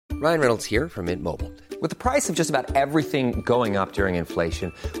Ryan Reynolds here from Mint Mobile. With the price of just about everything going up during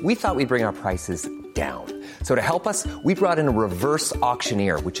inflation, we thought we'd bring our prices down. So to help us, we brought in a reverse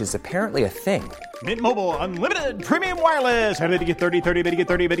auctioneer, which is apparently a thing. Mint Mobile Unlimited Premium Wireless. How to get 30, 30, bit to get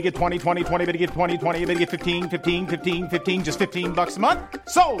 30, bit to get 20, 20, 20, bit to get 20, 20, bit to get 15, 15, 15, 15, just $15 a month?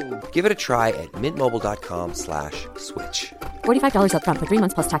 Sold! Give it a try at mintmobile.com/switch. $45 up front for 3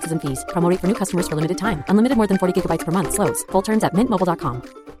 months plus taxes and fees. Promo rate for new customers for limited time. Unlimited more than 40 gigabytes per month. Slows full terms at mintmobile.com.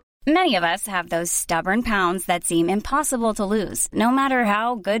 Many of us have those stubborn pounds that seem impossible to lose, no matter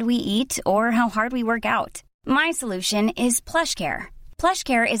how good we eat or how hard we work out. My solution is PlushCare.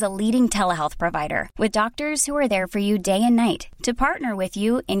 PlushCare is a leading telehealth provider with doctors who are there for you day and night to partner with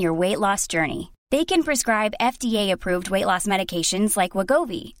you in your weight loss journey. They can prescribe FDA-approved weight loss medications like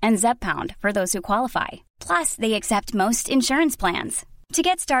Wegovy and Zepbound for those who qualify. Plus, they accept most insurance plans. To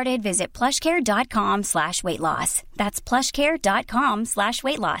get started, visit plushcare.com/weightloss. That's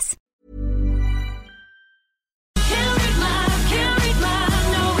plushcare.com/weightloss.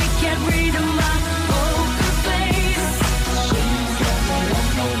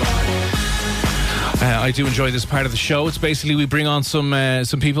 I do enjoy this part of the show. It's basically we bring on some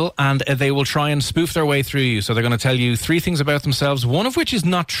people and they will try and spoof their way through you. So they're going to tell you 3 things about themselves, one of which is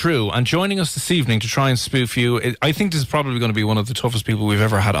not true. And joining us this evening to try and spoof you, I think this is probably going to be one of the toughest people we've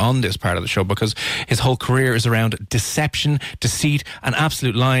ever had on this part of the show because his whole career is around deception, deceit and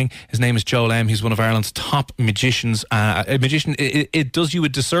absolute lying. His name is Joel M. He's one of Ireland's top magicians. A magician, it does you a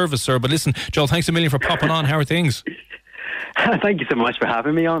disservice, sir. But listen, Joel, thanks a million for popping on. How are things? Thank you so much for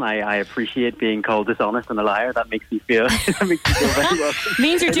having me on. I appreciate being called dishonest and a liar. That makes me feel very well.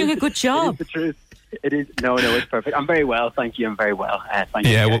 Means you're doing a good job. It is the truth. It is. No, it's perfect. I'm very well. Thank you. I'm very well. Thank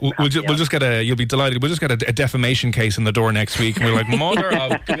you. Yeah, we'll just get you'll be delighted. We'll just get a defamation case in the door next week. And we're like, mother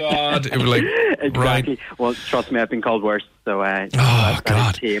of God. We're like, exactly. Right. Well, trust me, I've been called worse. So,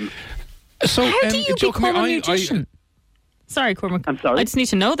 God. So, how do you become a magician? Sorry, Cormac. I'm sorry. I just need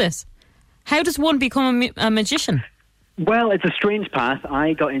to know this. How does one become a magician? Well, it's a strange path.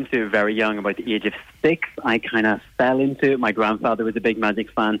 I got into it very young, about the age of 6. I kind of fell into it. My grandfather was a big magic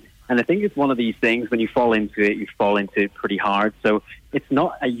fan. And I think it's one of these things, when you fall into it, you fall into it pretty hard. So it's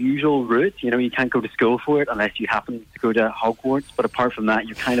not a usual route. You know, you can't go to school for it unless you happen to go to Hogwarts. But apart from that,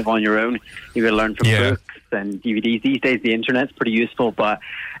 you're kind of on your own. You got to learn from books and DVDs. These days, the internet's pretty useful. But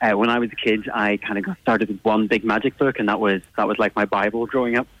when I was a kid, I kind of got started with one big magic book, and that was like my Bible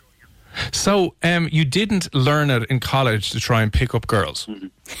growing up. So, you didn't learn it in college to try and pick up girls?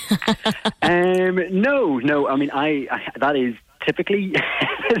 Mm-hmm. No. I mean, I that is typically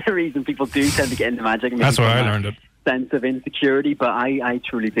the reason people do tend to get into magic. That's why I learned it. Sense of insecurity, but I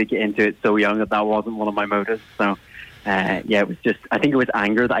truly did get into it so young that wasn't one of my motives. So, it was just, I think it was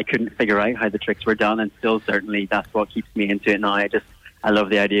anger that I couldn't figure out how the tricks were done, and still certainly that's what keeps me into it now. I love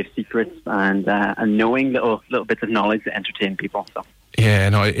the idea of secrets and knowing little bits of knowledge to entertain people. So. Yeah,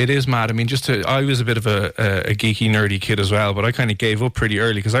 no, it is mad. I mean, I was a bit of a geeky, nerdy kid as well, but I kind of gave up pretty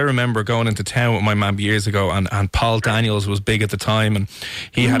early because I remember going into town with my mum years ago, and Paul Daniels was big at the time, and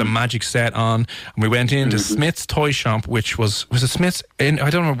he had a magic set on, and we went into Smith's toy shop, which was it Smith's? I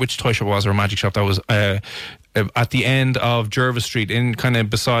don't remember which toy shop it was or a magic shop that was at the end of Jervis Street, in kind of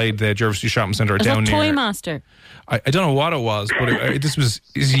beside the Jervis Street Shopping Centre, down near Toy Master. I don't know what it was, but this was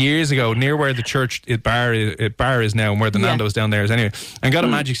years ago, near where the church bar is now, and where the Nando's down there is anyway. And got a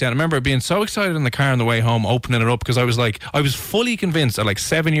magic set. I remember being so excited in the car on the way home, opening it up, because I was fully convinced at like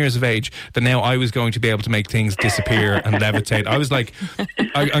 7 years of age that now I was going to be able to make things disappear and levitate. I was like,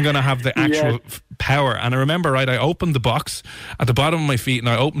 I'm going to have the actual power. And I remember, I opened the box at the bottom of my feet, and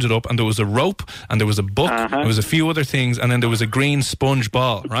I opened it up, and there was a rope, and there was a book, there was a few other things, and then there was a green sponge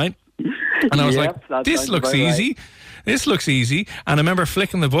ball, right? And I was like, this looks easy. Right. This looks easy. And I remember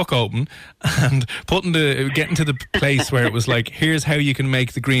flicking the book open and getting to the place where it was like, here's how you can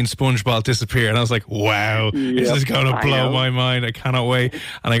make the green sponge ball disappear. And I was like, wow, this is going to blow my mind. I cannot wait.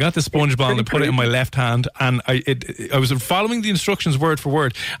 And I got the sponge ball and I put it in my left hand, and I was following the instructions word for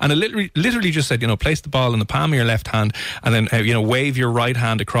word. And it literally just said, place the ball in the palm of your left hand, and then, wave your right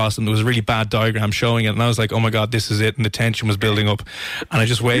hand across. And there was a really bad diagram showing it. And I was like, oh my God, this is it. And the tension was building up. And I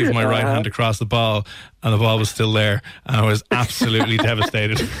just waved my right hand across the ball, and the ball was still there, and I was absolutely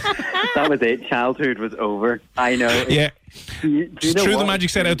devastated. That was it. Childhood was over. I know. Yeah. Do you know threw what? the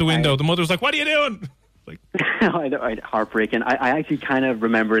magic set out the window. The mother was like, what are you doing? I know, heartbreaking. I actually kind of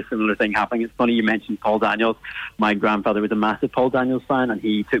remember a similar thing happening. It's funny you mentioned Paul Daniels. My grandfather was a massive Paul Daniels fan, and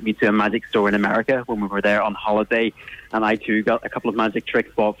he took me to a magic store in America when we were there on holiday, and I too got a couple of magic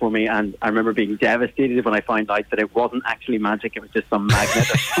tricks bought for me, and I remember being devastated when I found out that it wasn't actually magic. It was just some magnet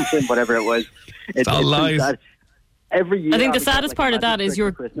or something, whatever it was. It's all lies. every year. I think the would get, saddest like, part a of that magic is trick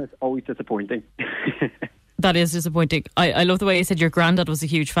your... for Christmas. Always disappointing. That is disappointing. I love the way you said your granddad was a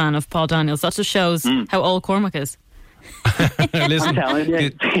huge fan of Paul Daniels. That just shows how old Cormac is. Listen, I'm telling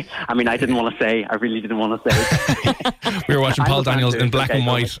you. I mean, I didn't want to say. I really didn't want to say. we were watching I'm Paul a fan Daniels too, in black okay, and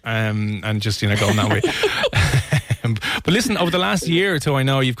go white, and just going that way. But listen, over the last year or two, I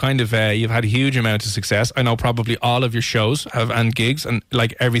know you've kind of you've had a huge amount of success. I know probably all of your shows and gigs and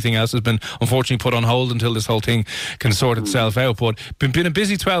like everything else has been unfortunately put on hold until this whole thing can sort itself out. But been a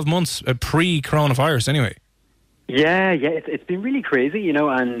busy 12 months pre-coronavirus anyway. Yeah, it's been really crazy, you know,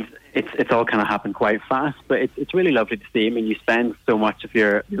 and it's all kind of happened quite fast, but it's really lovely to see. I mean, you spend so much of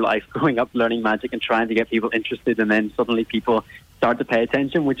your life growing up learning magic and trying to get people interested, and then suddenly people start to pay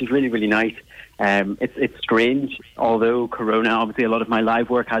attention, which is really, really nice. It's strange, although Corona, obviously a lot of my live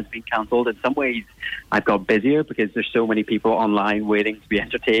work has been cancelled. In some ways, I've got busier because there's so many people online waiting to be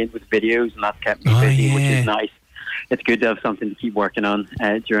entertained with videos, and that's kept me busy, which is nice. It's good to have something to keep working on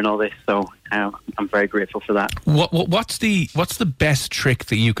during all this, so I'm very grateful for that. What's the best trick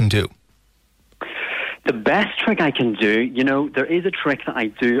that you can do? The best trick I can do, you know, there is a trick that I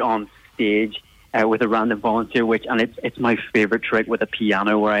do on stage with a random volunteer, and it's my favourite trick with a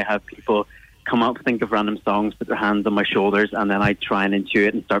piano, where I have people come up, think of random songs, put their hands on my shoulders, and then I try and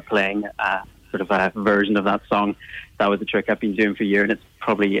intuit and start playing sort of a version of that song. That was a trick I've been doing for a year, and it's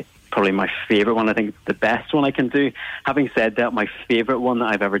probably my favourite one. I think it's the best one I can do. Having said that, my favourite one that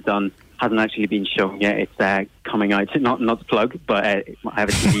I've ever done hasn't actually been shown yet. It's coming out, not to plug, but I have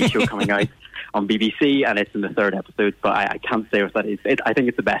a TV show coming out on BBC, and it's in the 3rd episode, but I can't say what that is. I think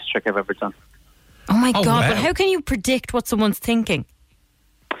it's the best trick I've ever done. Oh my God, wow. but how can you predict what someone's thinking?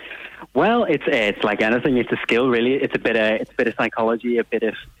 Well, it's like anything. It's a skill, really. It's a bit of psychology, a bit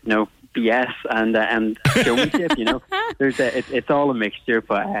of, you know, BS and showmanship. You know, it's all a mixture.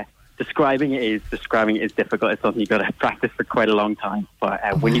 But describing it is difficult. It's something you've got to practice for quite a long time.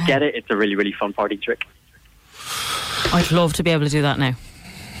 But when you get it, it's a really, really fun party trick. I'd love to be able to do that now.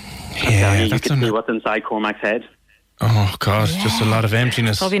 Yeah, you can see what's inside Cormac's head. Oh God, just a lot of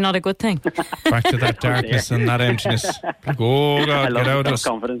emptiness. Probably not a good thing. Back to that darkness and that emptiness. Like, oh God, I love get out of us.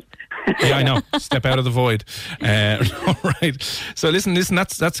 confidence. Yeah, I know. Step out of the void. All right. So listen.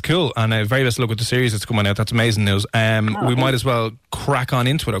 That's cool. And very best of luck with the series that's coming out. That's amazing news. We might as well crack on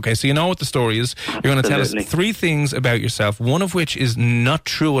into it. Okay. So you know what the story is. You're going to tell us 3 things about yourself. One of which is not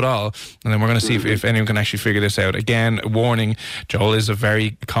true at all, and then we're going to see if anyone can actually figure this out. Again, warning: Joel is a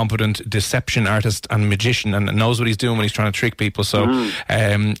very competent deception artist and magician, and knows what he's doing when he's trying to trick people. So,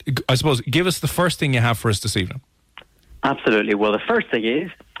 I suppose, give us the first thing you have for us this evening. Absolutely. Well, the first thing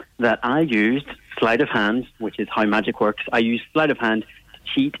is that I used sleight of hand, which is how magic works. I used sleight of hand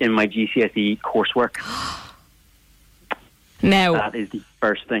to cheat in my GCSE coursework. Now, that is the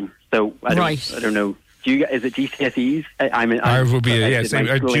first thing. So I don't know. Is it GCSEs? Ours would be yes.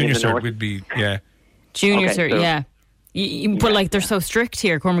 Our junior cert would be junior okay, cert, so, yeah. But like they're so strict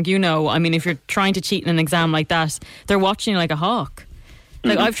here, Cormac. You know, I mean, if you're trying to cheat in an exam like that, they're watching you like a hawk.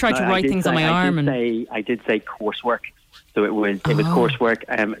 Like I've tried to write things on my arm, I did say coursework. So it was coursework.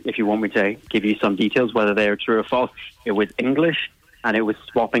 If you want me to give you some details, whether they are true or false, it was English, and it was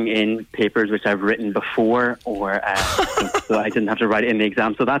swapping in papers which I've written before, or so I didn't have to write it in the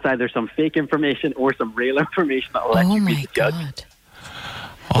exam. So that's either some fake information or some real information that will let you be the judge. God.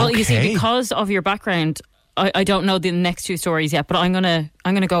 Well, you see, because of your background, I don't know the next 2 stories yet, but I'm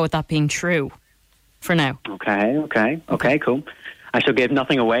gonna go with that being true for now. Okay, cool. I shall give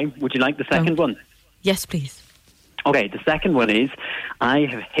nothing away. Would you like the second one? Yes, please. Okay, the second one is I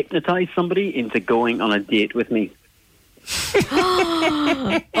have hypnotised somebody into going on a date with me.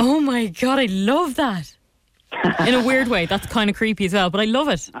 Oh my God, I love that. In a weird way, that's kind of creepy as well, but I love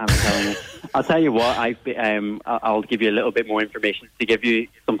it. I'm telling you. I'll tell you what, I'll give you a little bit more information to give you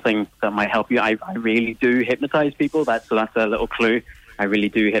something that might help you. I really do hypnotise people, so that's a little clue. I really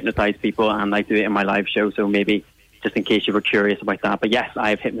do hypnotise people, and I do it in my live show, so maybe just in case you were curious about that. But yes, I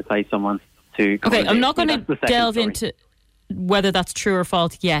have hypnotised someone to... Okay, I'm not going to delve into whether that's true or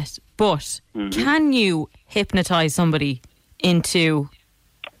false yet, but can you hypnotise somebody into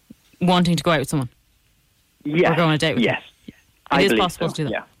wanting to go out with someone? Yes. Or go on a date with yes. them? It is possible to do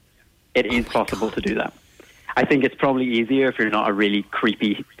that? Yeah. It is possible to do that. I think it's probably easier if you're not a really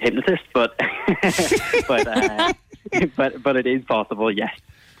creepy hypnotist, but but it is possible, yes.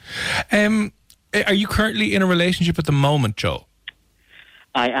 Are you currently in a relationship at the moment, Joel?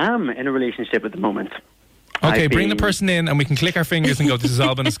 I am in a relationship at the moment. Okay, bring the person in and we can click our fingers and go, this has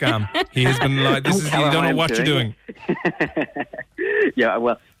all been a scam. He has been like, you don't know what you're doing. Yeah,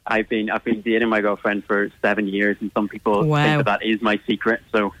 well, I've been dating my girlfriend for 7 years, and some people think that is my secret.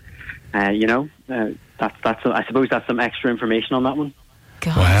 So, don't I suppose that's some extra information on that one.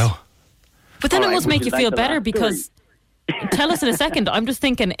 God. Wow. But then All it right, must would make you you like feel the better last because... Tell us in a second. I'm just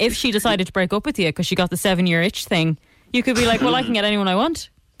thinking, if she decided to break up with you because she got the 7-year itch thing, you could be like, well, I can get anyone I want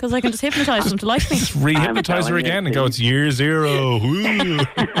because I can just hypnotise them to like me. Just re-hypnotise her again and go, it's year 0. Woo.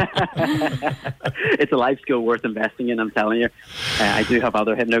 It's a life skill worth investing in, I'm telling you. I do have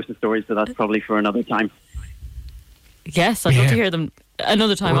other hypnosis stories, but that's probably for another time. Yes, I'd love to hear them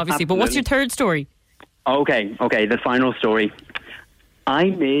another time, obviously. But what's your third story? Okay, the final story.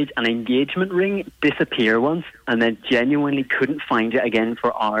 I made an engagement ring disappear once and then genuinely couldn't find it again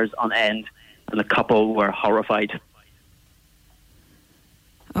for hours on end, and the couple were horrified.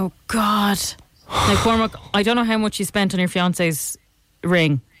 Oh, God. Now, Cormac, I don't know how much you spent on your fiance's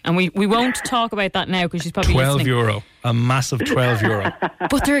ring, and we won't talk about that now because she's probably listening. €12. A massive €12.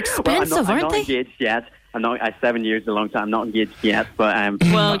 But they're expensive, I'm aren't not they? engaged yet. I'm 7 years is a long time. I'm not engaged yet, but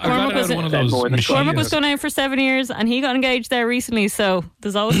well, Cormac was going out for 7 years and he got engaged there recently, so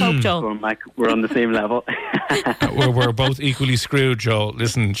there's always hope, Joel. Cormac, we're on the same level. We're both equally screwed, Joel.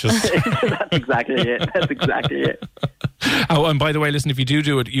 Listen, just... That's exactly it. Oh, and by the way, listen, if you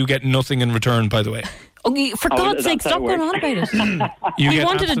do it, you get nothing in return, by the way. Oh, for God's sake, stop going on about it. We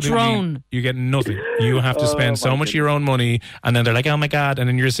wanted a drone. You get nothing. You have to spend so much of your own money, and then they're like, oh my God, and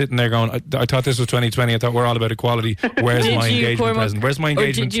then you're sitting there going, I thought this was 2020, I thought we're all about equality. Where's my engagement present? Where's my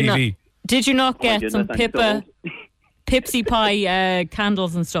engagement TV? Did you not get some Pipsy Pie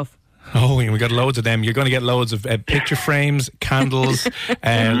candles and stuff? Oh, we got loads of them. You're going to get loads of picture frames, candles,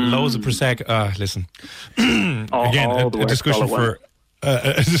 loads of Prosecco. Listen, again, a discussion for...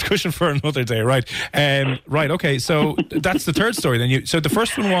 a discussion for another day, right? Right. Okay. So that's the third story. Then so the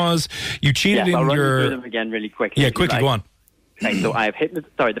first one was you cheated in I'll run your. through them again really quickly. Yeah, quickly. Go on. Right, so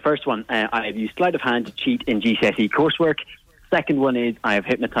the first one, I have used sleight of hand to cheat in GCSE coursework. Second one is I have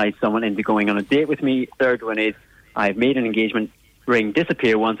hypnotised someone into going on a date with me. Third one is I have made an engagement ring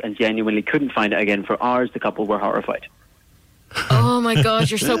disappear once and genuinely couldn't find it again for hours. The couple were horrified. Oh my God,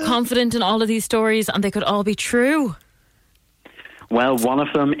 you're so confident in all of these stories, and they could all be true. Well, one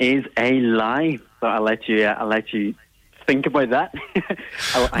of them is a lie, so I'll let you think about that.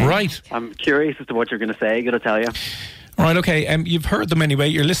 Right. I'm curious as to what you're going to say. I got to tell you. Right, okay. You've heard them anyway.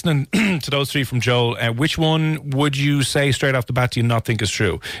 You're listening to those three from Joel. Which one would you say straight off the bat do you not think is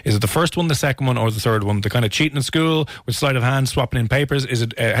true? Is it the first one, the second one, or the third one? The kind of cheating in school with sleight of hand, swapping in papers? Is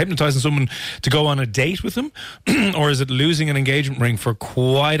it hypnotising someone to go on a date with them? Or is it losing an engagement ring for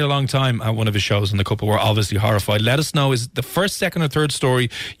quite a long time at one of his shows and the couple were obviously horrified? Let us know, is the first, second or third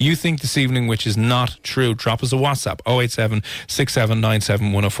story you think this evening which is not true? Drop us a WhatsApp, 087 6797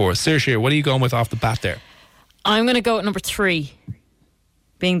 104. Saoirse, what are you going with off the bat there? I'm going to go at number 3,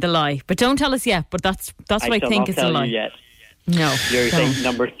 being the lie. But don't tell us yet. But that's what I think is a lie. You yet. No. You're saying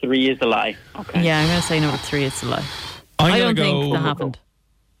number 3 is the lie. Okay. Yeah, I'm going to say number 3 is the lie. I don't think that happened.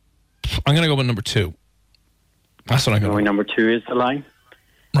 I'm going to go with number 2. That's what I'm going. Number 2 is the lie.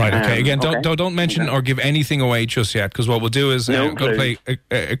 Right. Okay. Again, don't mention or give anything away just yet, because what we'll do is go play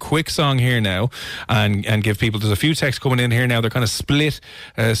a quick song here now, and give people. There's a few texts coming in here now. They're kind of split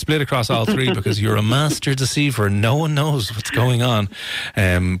across all three because you're a master deceiver. No one knows what's going on.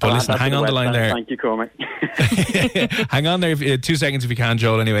 But listen, hang on the line there. Thank you, Cormac. Hang on there 2 seconds if you can,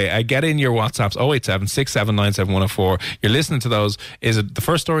 Joel. Anyway, get in your WhatsApps 087 6797 104. You're listening to those. Is it the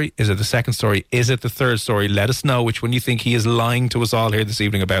first story? Is it the second story? Is it the third story? Let us know which one you think he is lying to us all here this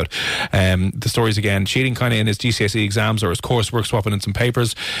evening about. The stories again: cheating kind of in his GCSE exams or his coursework, swapping in some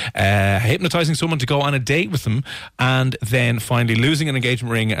papers, hypnotising someone to go on a date with them, and then finally losing an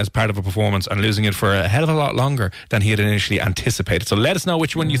engagement ring as part of a performance and losing it for a hell of a lot longer than he had initially anticipated. So let us know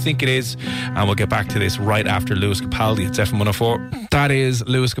which one you think it is, and we'll get back to this right after Lewis Capaldi at FM 104. That is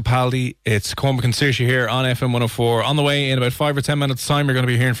Lewis Capaldi. It's Cormac and Saoirse here on FM 104. On the way, in about 5 or 10 minutes time, you're going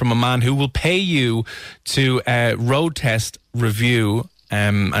to be hearing from a man who will pay you to road test, review,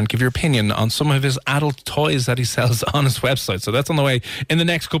 and give your opinion on some of his adult toys that he sells on his website. So that's on the way in the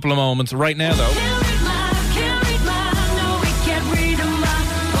next couple of moments. Right now, though,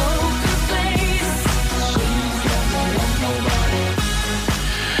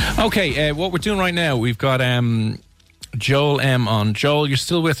 okay, what we're doing right now, we've got Joel M on. Joel, you're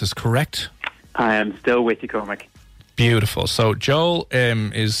still with us, correct? I am still with you, Cormac. Beautiful. So Joel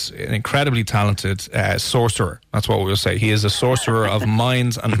is an incredibly talented sorcerer. That's what we'll say. He is a sorcerer of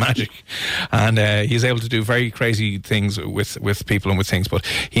minds and magic, and he's able to do very crazy things with people and with things. But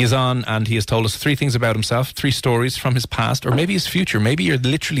he is on, and he has told us 3 things about himself, 3 stories from his past, or maybe his future. Maybe you're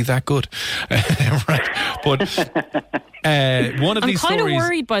literally that good, right? But one of these stories. I'm kind of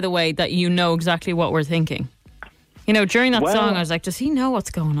worried, by the way, that you know exactly what we're thinking. You know, during that song, I was like, does he know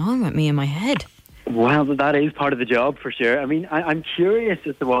what's going on with me in my head? Well, that is part of the job for sure. I mean, I'm curious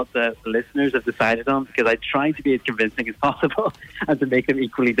as to what the listeners have decided on, because I try to be as convincing as possible and to make them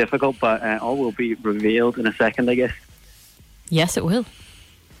equally difficult, but all will be revealed in a second, I guess. Yes, it will.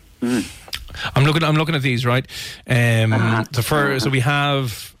 I'm looking at these, right? So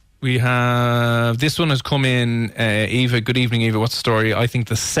we have this one has come in. Eva, good evening, Eva. What's the story? I think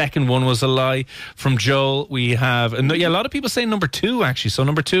the second one was a lie from Joel. We have a lot of people saying number 2 actually. So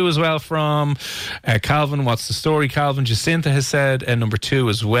number 2 as well from Calvin. What's the story, Calvin? Jacinta has said number 2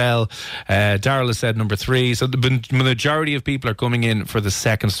 as well. Daryl has said number 3. So the majority of people are coming in for the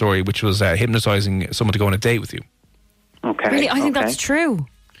second story, which was hypnotising someone to go on a date with you. Okay. Really, I think that's true.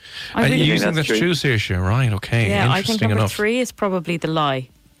 I really you think that's true, Saoirse? Right? Okay. Yeah, I think number enough. 3 is probably the lie.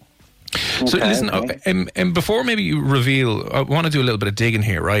 So listen, and before maybe you reveal, I want to do a little bit of digging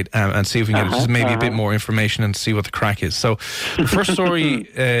here, right, and see if we can get just maybe a bit more information and see what the crack is. So, the first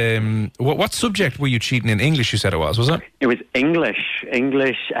story, what subject were you cheating in? English, you said it was it? It was English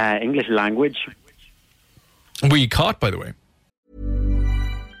language. Were you caught, by the way?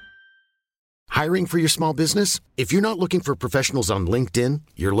 Hiring for your small business? If you're not looking for professionals on LinkedIn,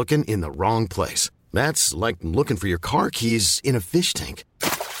 you're looking in the wrong place. That's like looking for your car keys in a fish tank.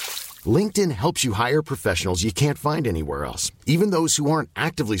 LinkedIn helps you hire professionals you can't find anywhere else, even those who aren't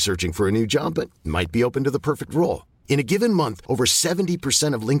actively searching for a new job but might be open to the perfect role. In a given month, over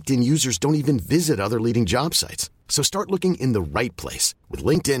 70% of LinkedIn users don't even visit other leading job sites. So start looking in the right place. With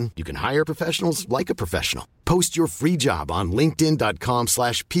LinkedIn, you can hire professionals like a professional. Post your free job on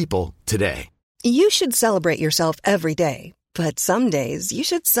linkedin.com/people today. You should celebrate yourself every day, but some days you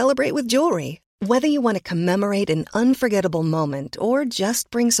should celebrate with jewelry. Whether you want to commemorate an unforgettable moment or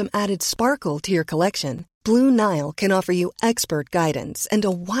just bring some added sparkle to your collection, Blue Nile can offer you expert guidance and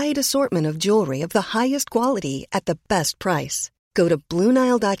a wide assortment of jewelry of the highest quality at the best price. Go to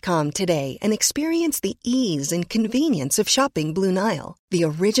BlueNile.com today and experience the ease and convenience of shopping Blue Nile, the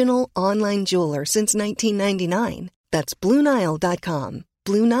original online jeweler since 1999. That's BlueNile.com.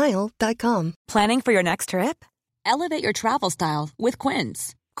 BlueNile.com. Planning for your next trip? Elevate your travel style with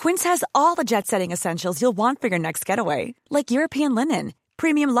Quince. Quince has all the jet-setting essentials you'll want for your next getaway, like European linen,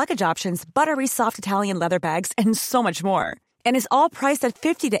 premium luggage options, buttery soft Italian leather bags, and so much more. And is all priced at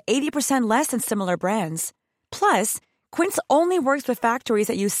 50 to 80% less than similar brands. Plus, Quince only works with factories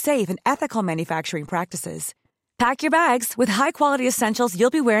that use safe and ethical manufacturing practices. Pack your bags with high-quality essentials you'll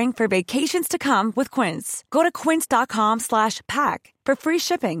be wearing for vacations to come with Quince. Go to quince.com/pack for free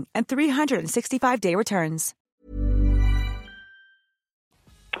shipping and 365-day returns.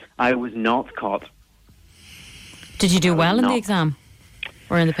 I was not caught. Did you do well in the exam?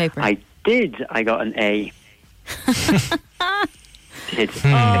 Or in the paper? I did. I got an A.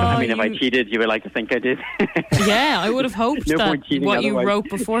 I mean, if I cheated, you would like to think I did. Yeah, I would have hoped that what you wrote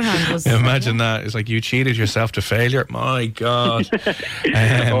beforehand was... Imagine that. It's like you cheated yourself to failure. My God.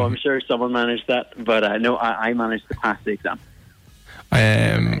 I'm sure someone managed that. But no, I managed to pass the exam.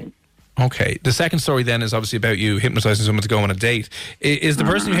 Okay. The second story then is obviously about you hypnotising someone to go on a date. Is the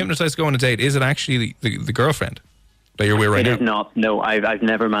person you hypnotised to go on a date, is it actually the girlfriend that you're with right now? It is not. No, I've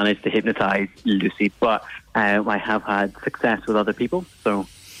never managed to hypnotise Lucy, but I have had success with other people. So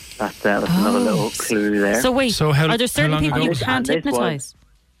that's another little clue there. So wait, are there certain people you can't hypnotise?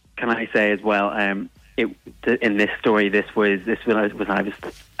 Can I say as well, in this story, this was when I was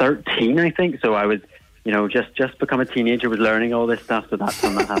 13, I think. So I was, just become a teenager, was learning all this stuff. So that's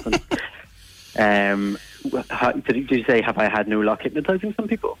when that happened. Did you say, have I had no luck hypnotising some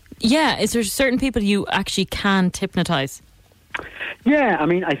people? Yeah, is there certain people you actually can't hypnotise? Yeah, I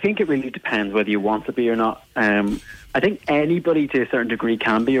mean, I think it really depends whether you want to be or not. I think anybody to a certain degree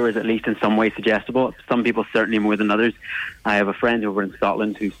can be, or is at least in some way suggestible. Some people certainly more than others. I have a friend over in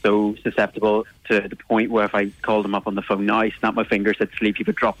Scotland who's so susceptible to the point where if I called him up on the phone now, he snapped my fingers, said sleep, he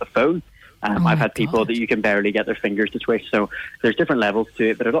would drop the phone. I've had people that you can barely get their fingers to twitch. So there's different levels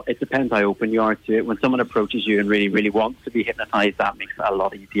to it, but it depends how open you are to it. When someone approaches you and really, really wants to be hypnotised, that makes it a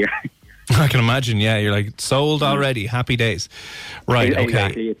lot easier. I can imagine, yeah. You're like, sold already, happy days. Right, okay.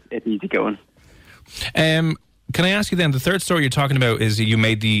 Exactly, it's easy going. Can I ask you then, the third story you're talking about is you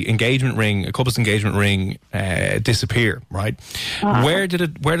made the engagement ring, a couple's engagement ring, disappear, right? Where did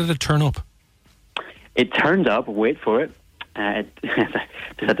it turn up? It turned up, wait for it,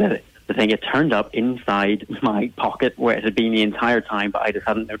 the thing, it turned up inside my pocket where it had been the entire time, but I just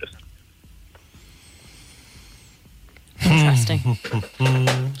hadn't noticed. Interesting.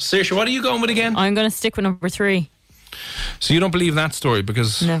 Saoirse, what are you going with again? I'm going to stick with number 3. So you don't believe that story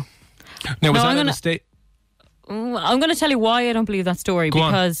because... No. Now, was that a mistake? I'm going to tell you why I don't believe that story.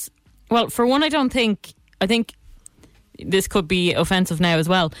 Well, for one, I think this could be offensive now as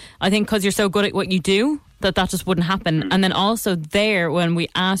well. I think because you're so good at what you do, that just wouldn't happen. And then also there, when we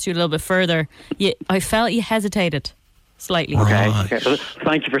asked you a little bit further, I felt you hesitated slightly. Okay. Well,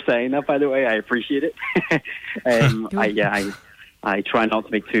 thank you for saying that, by the way. I appreciate it. I try not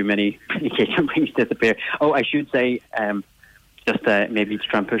to make too many engagement rings disappear. Oh, I should say, just maybe to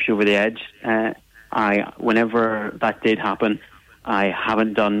try and push you over the edge, whenever that did happen, I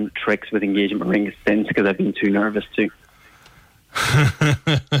haven't done tricks with engagement rings since because I've been too nervous to.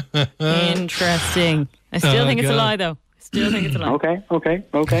 Interesting. I still think it's a lie, though. Okay.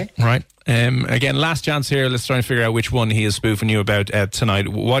 Right. Again, last chance here. Let's try and figure out which one he is spoofing you about tonight.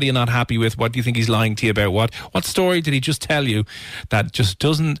 What are you not happy with? What do you think he's lying to you about? What story did he just tell you that just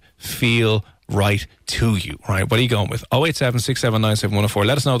doesn't feel right to you? Right. What are you going with? 087 679 7104.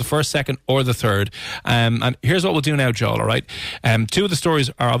 Let us know the first, second, or the third. And here's what we'll do now, Joel. All right. 2 of the stories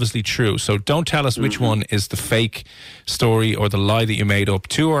are obviously true, so don't tell us which one is the fake story or the lie that you made up.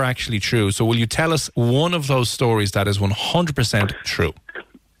 2 are actually true. So will you tell us one of those stories that is 100% true?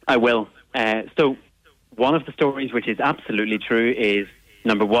 I will. So one of the stories which is absolutely true is,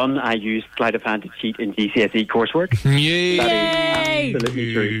 number 1, I used sleight of hand to cheat in GCSE coursework. Yay! That is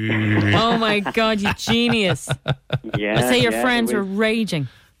absolutely true. Oh my God, you genius. Yeah. I'd say your friends were raging.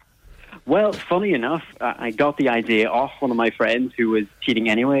 Well, funny enough, I got the idea off one of my friends who was cheating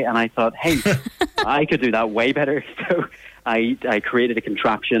anyway, and I thought, hey, I could do that way better. So I created a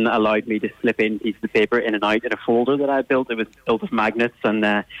contraption that allowed me to slip in pieces of paper in and out in a folder that I built. It was built with magnets, and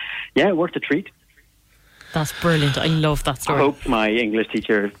it worked a treat. That's brilliant. I love that story. I hope my English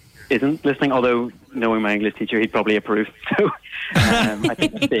teacher isn't listening, although knowing my English teacher, he'd probably approve. So I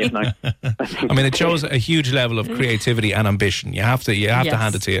think it's safe now. I mean, it shows a huge level of creativity and ambition. You have to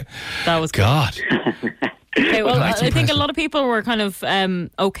hand it to you. That was God. Okay, well, I think a lot of people were kind of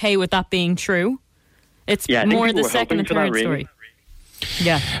okay with that being true. It's more the second and third story.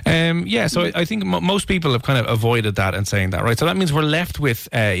 Yeah. So I think most people have kind of avoided that and saying that, right? So that means we're left with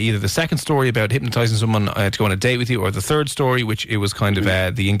either the second story about hypnotising someone to go on a date with you, or the third story, which it was kind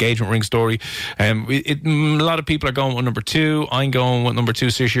of the engagement ring story. A lot of people are going with number 2. I'm going with number 2.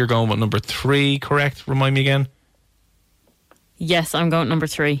 Saoirse, you're going with number 3, correct? Remind me again. Yes, I'm going with number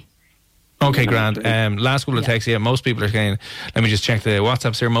 3. Okay, grand. Last couple of texts. Yeah, most people are saying. Let me just check the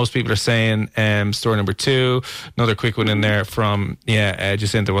WhatsApps here. Most people are saying story number 2. Another quick one in there from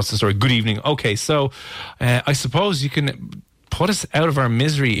Jacinta. What's the story? Good evening. Okay, so I suppose you can put us out of our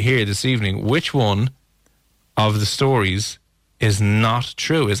misery here this evening. Which one of the stories is not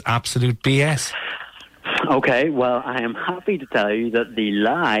true? Is absolute BS? Okay, well, I am happy to tell you that the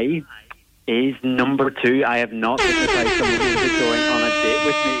lie is number 2. I have not hypnotised someone who's going on a date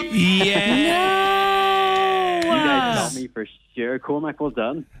with me. Yeah! You guys got me for sure. Cormac, well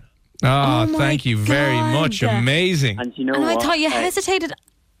done. Oh, thank you very much. Amazing. And you know what? I thought you hesitated.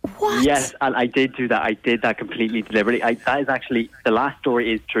 What? Yes, and I did do that. I did that completely deliberately. That is actually, the last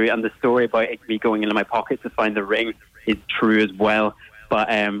story is true, and the story about me going into my pocket to find the ring is true as well. But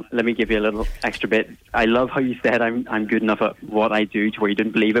let me give you a little extra bit. I love how you said I'm good enough at what I do to where you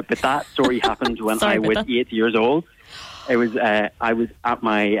didn't believe it. But that story happened when I was 8 years old. It was I was at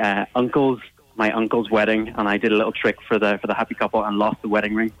my uncle's wedding, and I did a little trick for the happy couple and lost the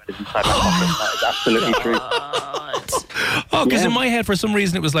wedding ring. It's inside my pocket. That is absolutely true. Oh, because in my head, for some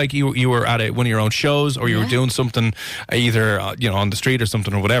reason, it was like you were at one of your own shows, or you were doing something either on the street or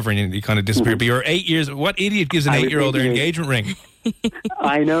something or whatever, and you kind of disappeared. But you're 8 years. What idiot gives an 8-year-old their engagement ring?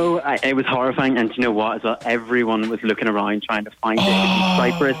 I know. It was horrifying, and you know what? As well, everyone was looking around trying to find it. It was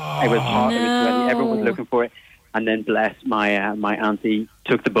Cyprus. It was hot. No. It was sweaty. Everyone was looking for it. And then, bless my my auntie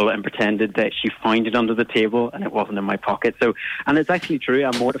took the bullet and pretended that she found it under the table and it wasn't in my pocket. So, and it's actually true.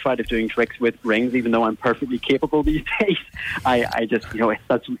 I'm mortified of doing tricks with rings, even though I'm perfectly capable these days. I just,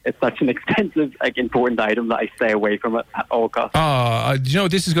 it's such an expensive, important item that I stay away from it at all costs.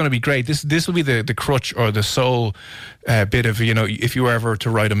 This is going to be great. This will be the crutch or the sole bit of, if you were ever to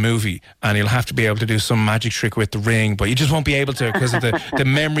write a movie, and you'll have to be able to do some magic trick with the ring, but you just won't be able to because of the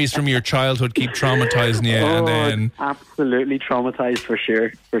memories from your childhood keep traumatizing you. Oh, and then absolutely traumatized for sure.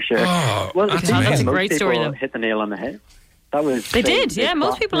 Oh, well, that's amazing. That's a great story, though. Hit the nail on the head. They did. Yeah,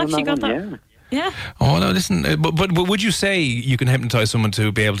 most people actually got that. Yeah. Oh no, listen. But would you say you can hypnotise someone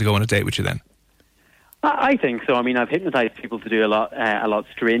to be able to go on a date with you then? I think so. I mean, I've hypnotised people to do a lot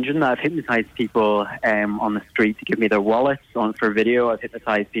stranger than that. I've hypnotised people on the street to give me their wallets for video. I've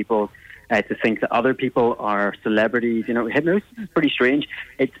hypnotised people to think that other people are celebrities. Hypnosis is pretty strange.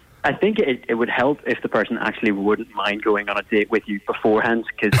 I think it would help if the person actually wouldn't mind going on a date with you beforehand,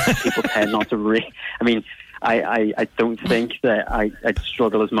 because people tend not to I mean, I don't think that I'd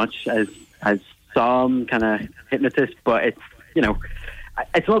struggle as much as some kind of hypnotist, but it's, you know,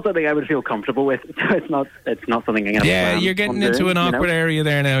 it's not something I would feel comfortable with. So it's not something I'm going to. Yeah, you're getting into an awkward area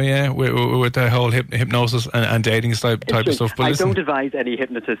there now. Yeah, with the whole hypnosis and dating type of stuff. But I don't advise any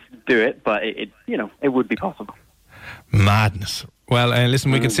hypnotist do it, but it would be possible. Madness. Well,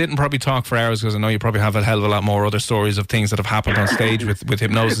 listen, we could sit and probably talk for hours, because I know you probably have a hell of a lot more other stories of things that have happened on stage with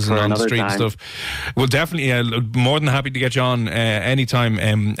hypnosis and on the street and stuff. We'll definitely, more than happy to get you on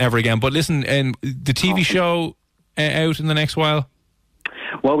anytime ever again. But listen, the TV show out in the next while?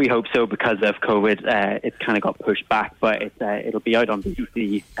 Well, we hope so, because of COVID. It kind of got pushed back, but it'll be out on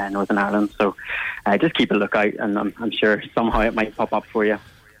BBC Northern Ireland. So just keep a lookout, and I'm sure somehow it might pop up for you.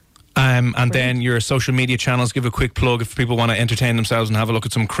 And then your social media channels, give a quick plug if people want to entertain themselves and have a look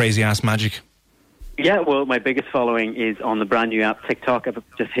at some crazy ass magic. Yeah, well, my biggest following is on the brand new app TikTok. I've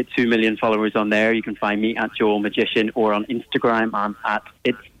just hit 2 million followers on there. You can find me at Joel Magician, or on Instagram I'm at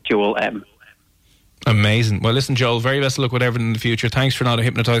It's Joel M. Amazing. Well, listen, Joel, very best of luck with everything in the future. Thanks for not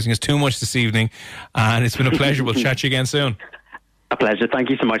hypnotising us too much this evening, and it's been a pleasure. We'll chat to you again soon. A pleasure. Thank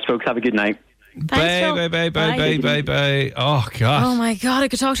you so much, folks. Have a good night. Bye. Oh, God. Oh, my God. I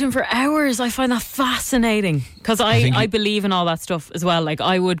could talk to him for hours. I find that fascinating, because I believe in all that stuff as well. Like,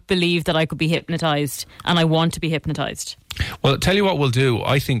 I would believe that I could be hypnotised, and I want to be hypnotised. Well, tell you what we'll do.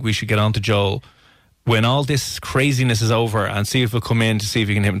 I think we should get on to Joel when all this craziness is over and see if he'll come in to see if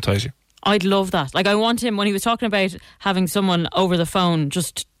he can hypnotise you. I'd love that. Like, I want him, when he was talking about having someone over the phone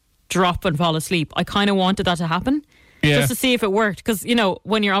just drop and fall asleep, I kind of wanted that to happen. Yeah. Just to see if it worked. Because, you know,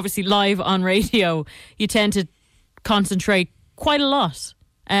 when you're obviously live on radio, you tend to concentrate quite a lot.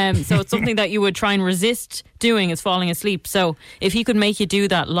 So it's something that you would try and resist doing, is falling asleep. So if he could make you do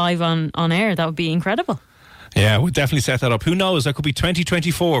that live on air, that would be incredible. Yeah, we'll definitely set that up. Who knows? That could be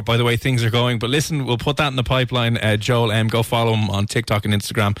 2024 by the way things are going. But listen, we'll put that in the pipeline. Joel M, go follow him on TikTok and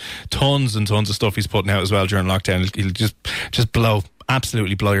Instagram. Tons and tons of stuff he's putting out as well during lockdown. He'll just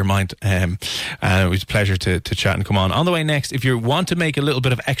absolutely blow your mind. It was a pleasure to chat and come on. On the way next, if you want to make a little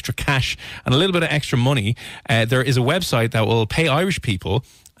bit of extra cash and a little bit of extra money, there is a website that will pay Irish people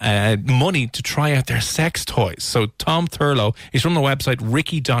money to try out their sex toys. So Tom Thurlow, he's from the website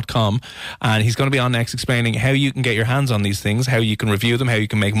ricky.com, and he's going to be on next explaining how you can get your hands on these things, how you can review them, how you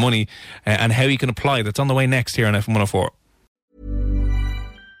can make money, and how you can apply. That's on the way next here on FM 104.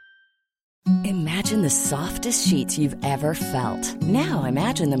 Imagine the softest sheets you've ever felt. Now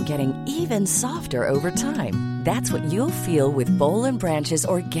imagine them getting even softer over time. That's what you'll feel with Boll & Branch's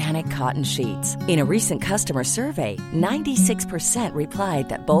organic cotton sheets. In a recent customer survey, 96% replied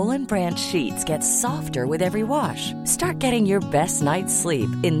that Boll & Branch sheets get softer with every wash. Start getting your best night's sleep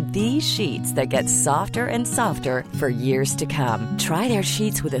in these sheets that get softer and softer for years to come. Try their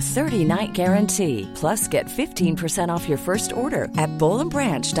sheets with a 30-night guarantee. Plus, get 15% off your first order at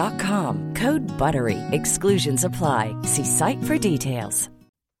bollandbranch.com. Code BUTTERY. Exclusions apply. See site for details.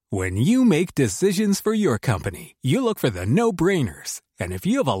 When you make decisions for your company, you look for the no-brainers. And if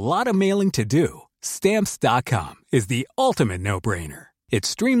you have a lot of mailing to do, Stamps.com is the ultimate no-brainer. It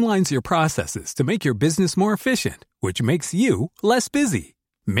streamlines your processes to make your business more efficient, which makes you less busy.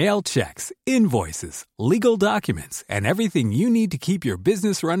 Mail checks, invoices, legal documents, and everything you need to keep your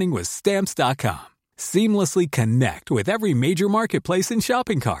business running with Stamps.com. Seamlessly connect with every major marketplace and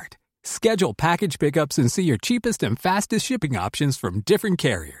shopping cart. Schedule package pickups and see your cheapest and fastest shipping options from different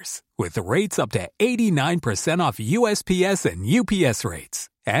carriers, with rates up to 89% off USPS and UPS rates.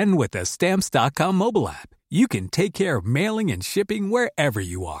 And with the Stamps.com mobile app, you can take care of mailing and shipping wherever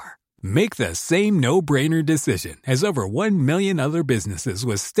you are. Make the same no-brainer decision as over 1 million other businesses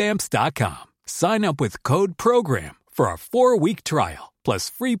with Stamps.com. Sign up with code PROGRAM for a 4-week trial,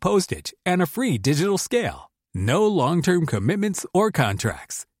 plus free postage and a free digital scale. No long-term commitments or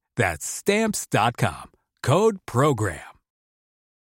contracts. That's Stamps.com. Code PROGRAM.